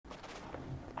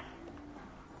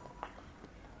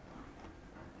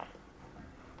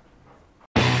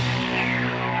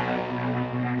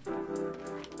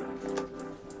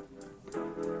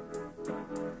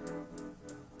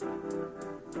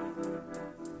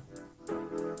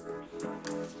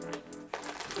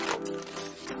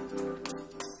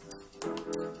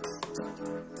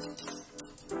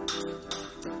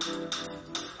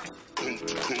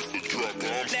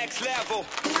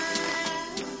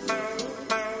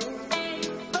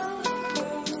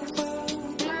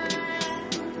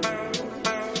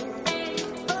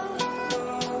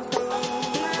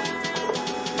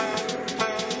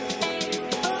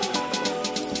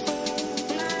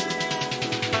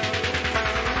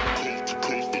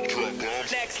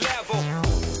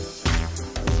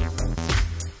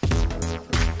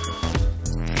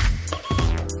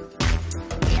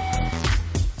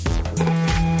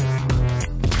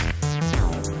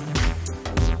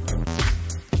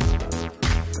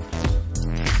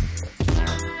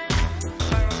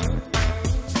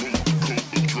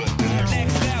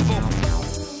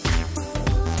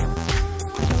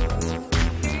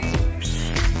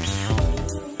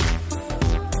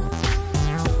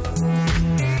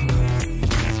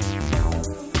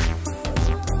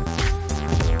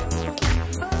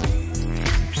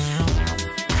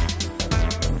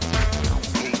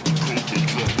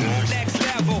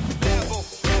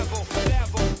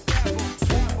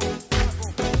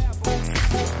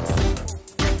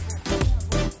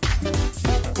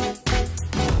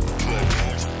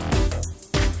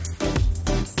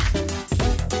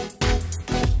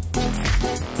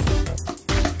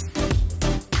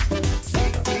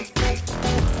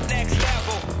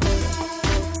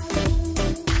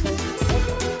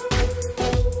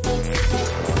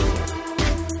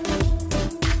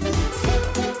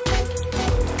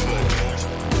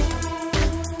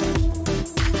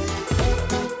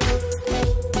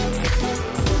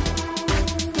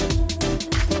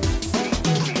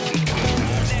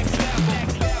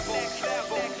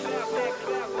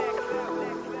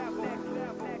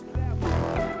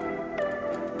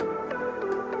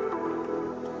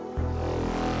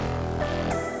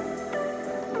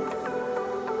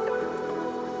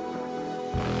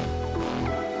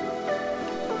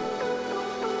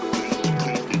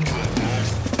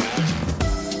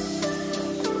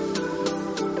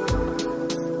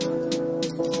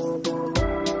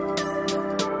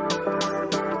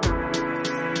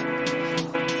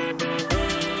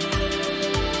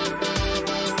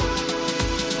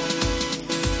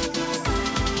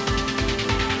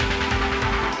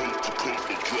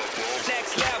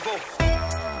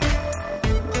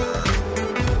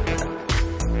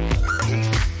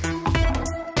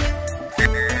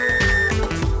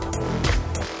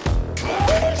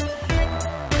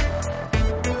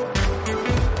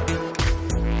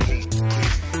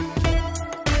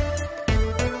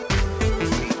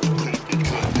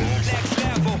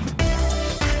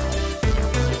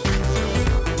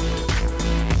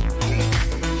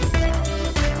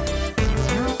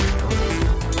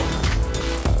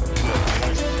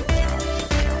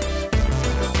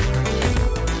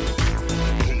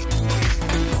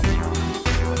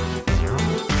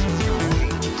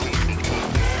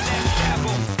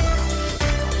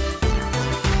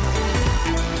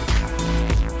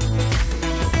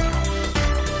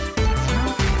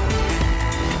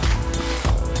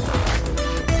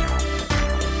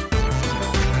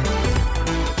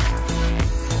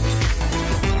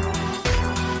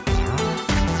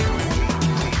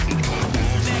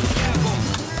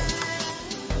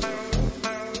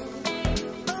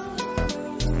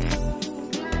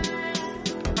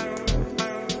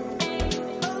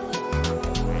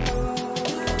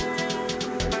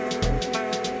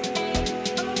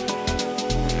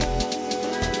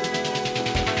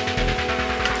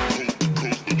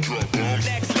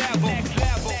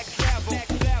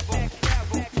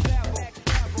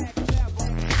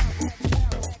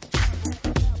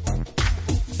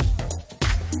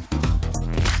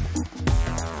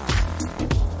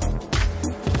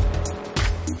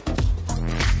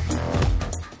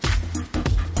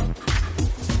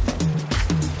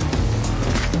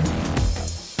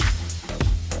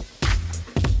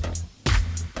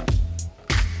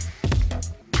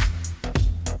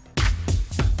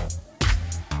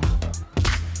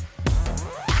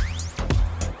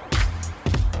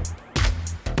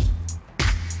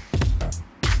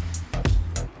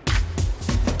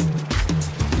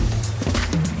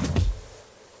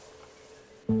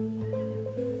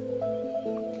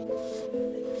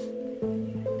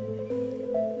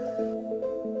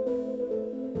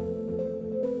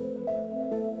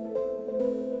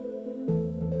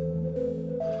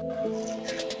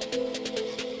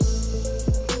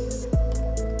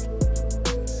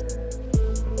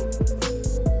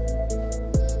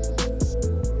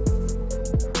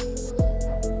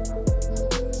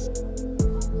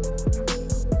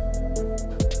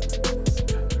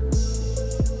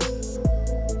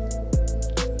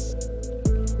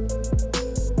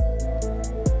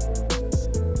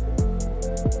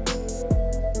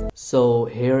So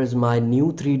here is my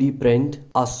new 3D print,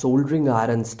 a soldering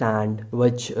iron stand,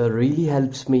 which really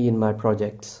helps me in my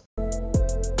projects.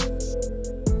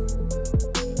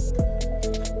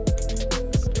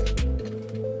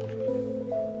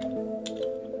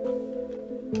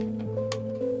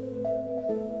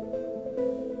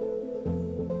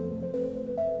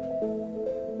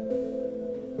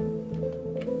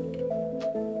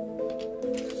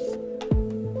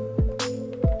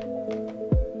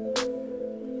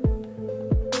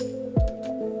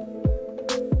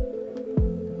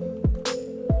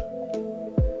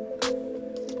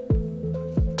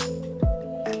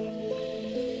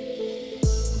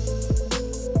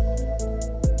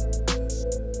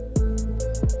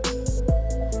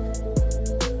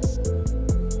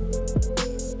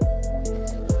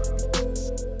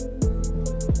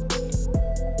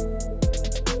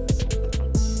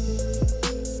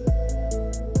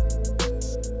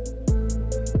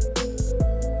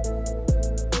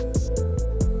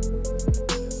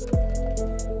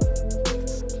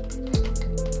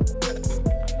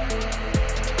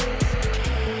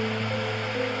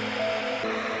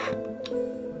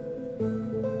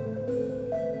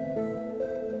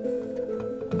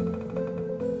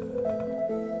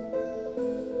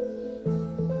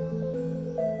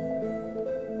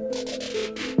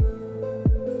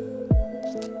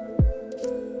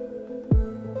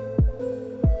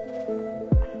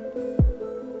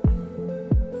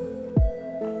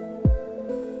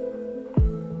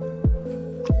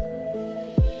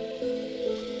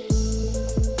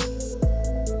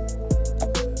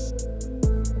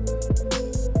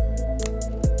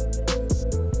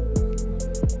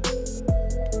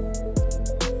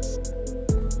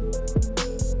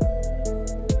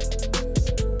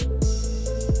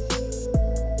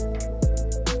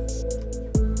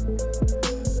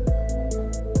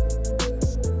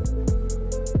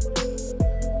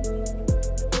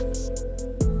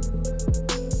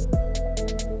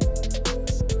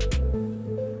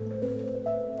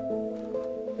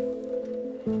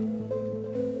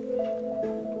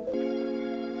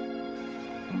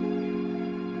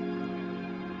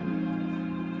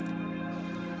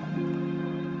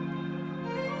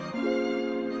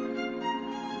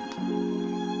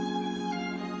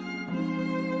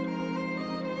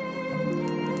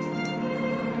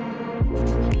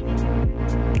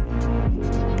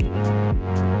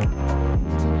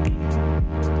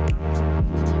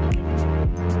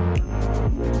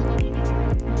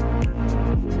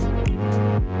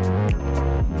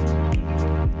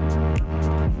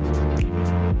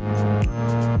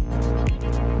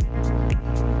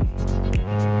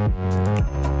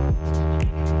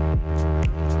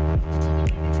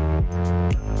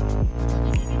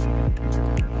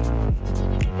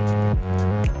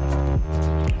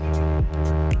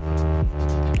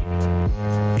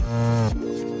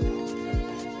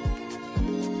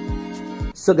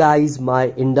 So guys, my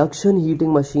induction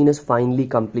heating machine is finally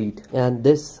complete, and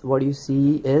this what you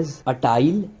see is a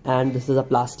tile and this is a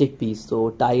plastic piece.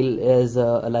 So tile is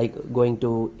like going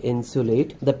to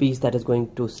insulate the piece that is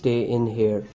going to stay in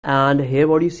here, and here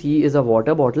what you see is a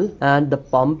water bottle and the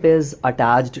pump is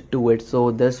attached to it.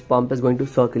 So this pump is going to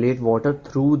circulate water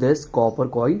through this copper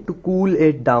coil to cool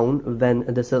it down when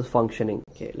this is functioning.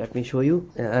 Okay, let me show you.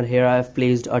 And here I have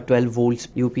placed a 12 volts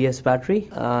UPS battery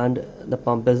and the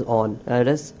pump is on. It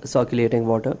is circulating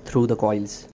water through the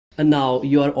coils. And now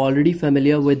you are already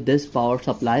familiar with this power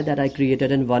supply that I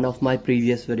created in one of my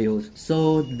previous videos.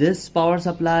 So this power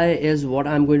supply is what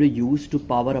I'm going to use to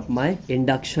power up my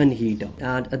induction heater,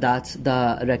 and that's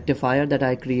the rectifier that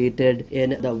I created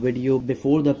in the video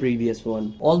before the previous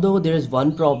one. Although there is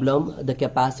one problem, the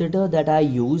capacitor that I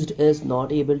used is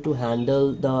not able to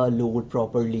handle the load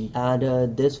properly,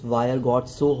 and this wire got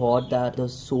so hot that the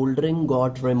soldering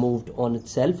got removed on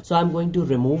itself. So I'm going to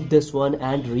remove this one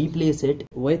and replace it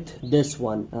with this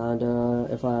one. And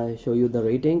if I show you the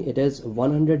rating, it is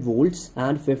 100 volts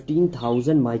and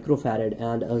 15,000 microfarad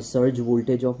and a surge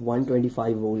voltage of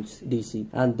 125 volts DC,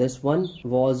 and this one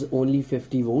was only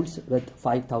 50 volts with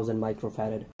 5,000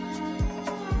 microfarad.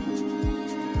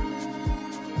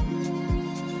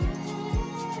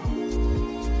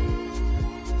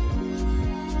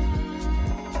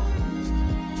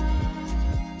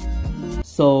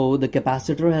 So the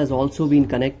capacitor has also been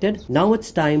connected. Now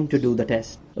it's time to do the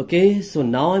test. Okay, so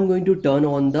now I'm going to turn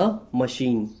on the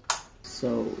machine.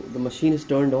 So the machine is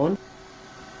turned on.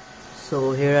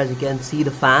 So here as you can see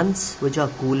the fans which are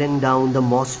cooling down the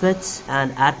MOSFETs,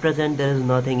 and at present there is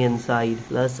nothing inside.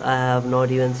 Plus I have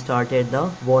not even started the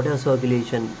water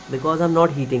circulation because I'm not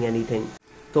heating anything.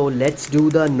 So let's do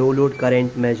the no load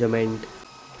current measurement.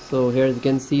 So here you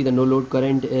can see the no load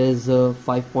current is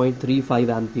 5.35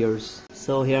 amperes.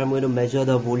 So here I'm going to measure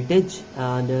the voltage,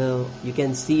 and you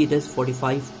can see it is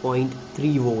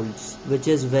 45.3 volts, which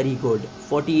is very good.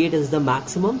 48 is the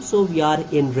maximum, so we are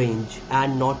in range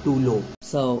and not too low.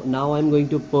 So now I'm going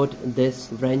to put this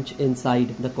wrench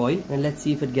inside the coil and let's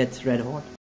see if it gets red hot.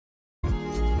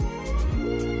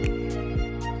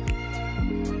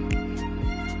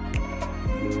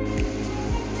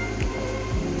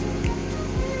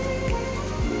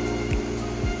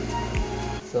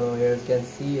 So here you can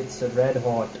see it's red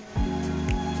hot.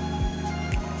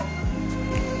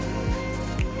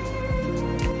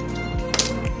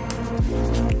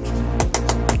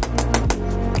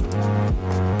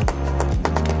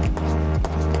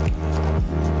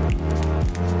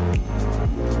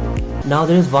 Now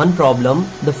there is one problem.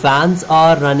 The fans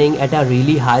are running at a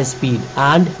really high speed,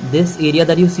 and this area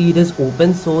that you see, it is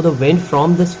open, so the wind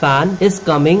from this fan is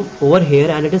coming over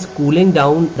here and it is cooling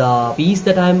down the piece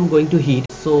that I'm going to heat.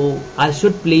 So I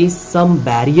should place some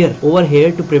barrier over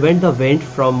here to prevent the wind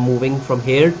from moving from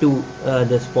here to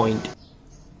this point.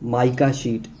 Mica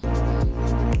sheet.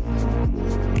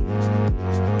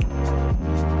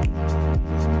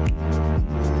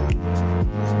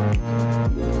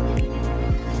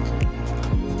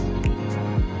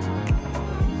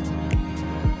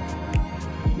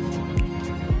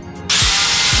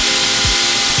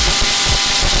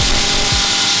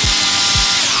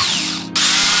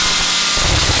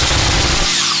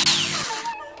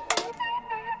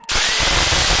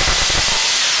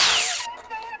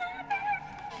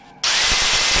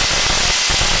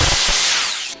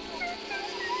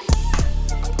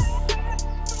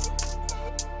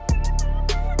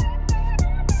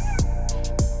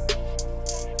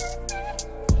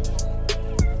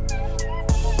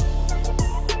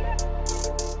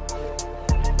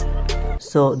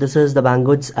 So this is the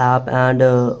BANGGOODS app, and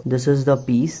this is the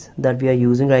piece that we are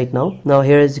using right now. Now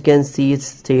here as you can see it's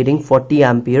stating 40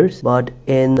 amperes, but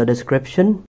in the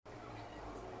description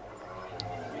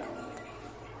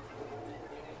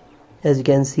as you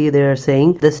can see they are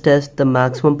saying this test the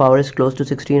maximum power is close to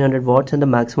 1600 watts and the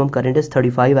maximum current is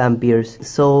 35 amperes.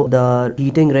 So the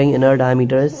heating ring inner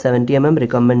diameter is 70 mm,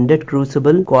 recommended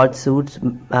crucible quad suits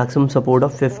maximum support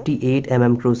of 58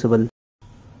 mm crucible.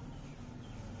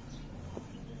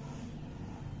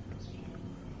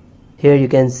 Here you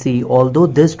can see, although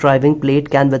this driving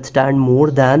plate can withstand more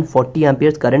than 40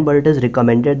 amperes current, but it is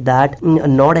recommended that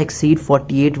not exceed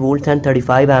 48 volts and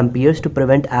 35 amperes to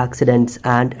prevent accidents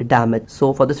and damage.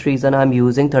 So for this reason I'm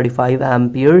using 35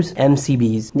 amperes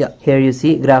MCBs. Yeah, here you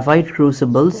see graphite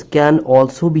crucibles can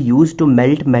also be used to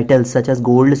melt metals such as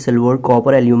gold, silver,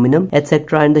 copper, aluminum,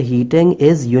 etc. and the heating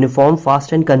is uniform,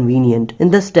 fast and convenient.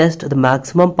 In this test the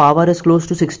maximum power is close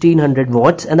to 1600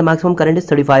 watts and the maximum current is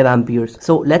 35 amperes.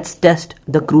 So let's test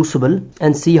the crucible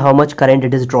and see how much current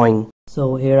it is drawing.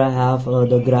 So here I have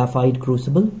the graphite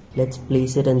crucible. Let's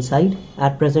place it inside.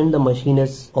 At present the machine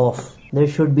is off. There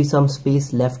should be some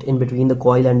space left in between the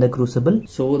coil and the crucible.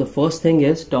 So the first thing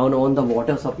is turn on the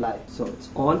water supply. So it's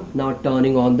on. Now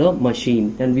turning on the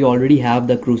machine, and we already have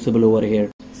the crucible over here.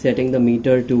 Setting the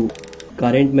meter to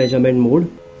current measurement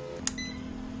mode,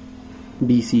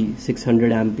 DC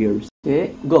 600 amperes.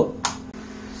 Okay, go.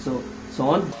 So it's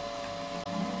on.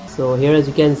 So here as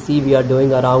you can see we are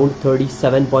doing around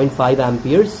 37.5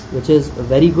 amperes, which is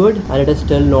very good, and it is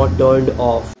still not turned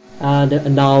off.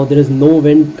 And now there is no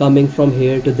wind coming from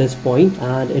here to this point,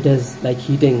 and it is like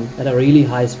heating at a really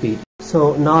high speed.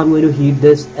 So now I'm going to heat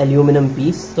this aluminum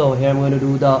piece. So here I'm going to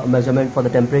do the measurement for the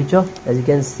temperature. As you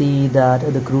can see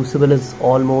that the crucible is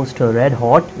almost red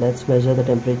hot. Let's measure the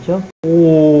temperature.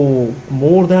 Oh,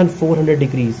 more than 400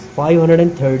 degrees,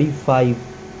 535,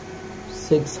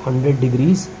 600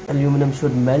 degrees. Aluminum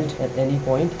should melt at any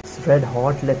point. It's red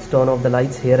hot. Let's turn off the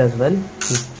lights here as well.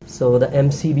 So the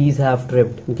MCBs have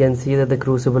tripped. You can see that the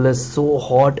crucible is so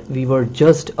hot. We were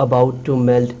just about to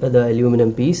melt the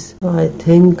aluminum piece. I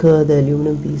think the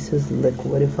aluminum piece is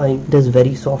liquefying. It is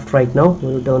very soft right now. I'm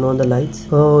going to turn on the lights.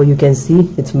 Oh, you can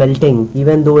see it's melting.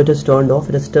 Even though it is turned off,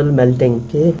 it is still melting.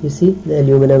 Okay, you see the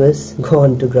aluminum is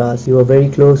gone to grass. You are very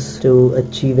close to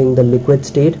achieving the liquid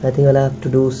state. I think I'll have to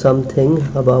do something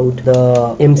about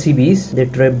the MCBs. They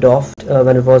tripped off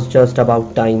when it was just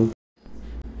about time.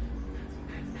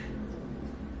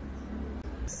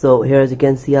 So here as you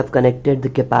can see I've connected the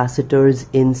capacitors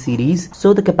in series.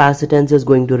 So the capacitance is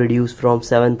going to reduce from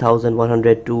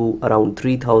 7100 to around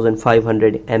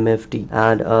 3500 MFT,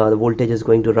 and the voltage is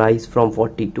going to rise from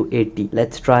 40 to 80.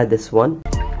 Let's try this one.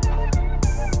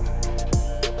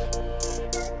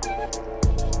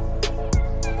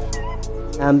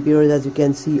 Amperes as you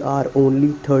can see are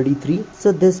only 33.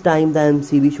 So this time the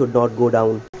MCB should not go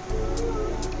down.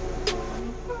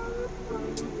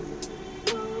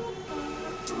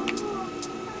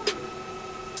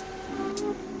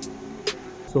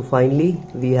 So finally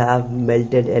we have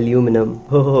melted aluminum.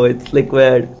 Oh, it's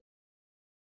liquid.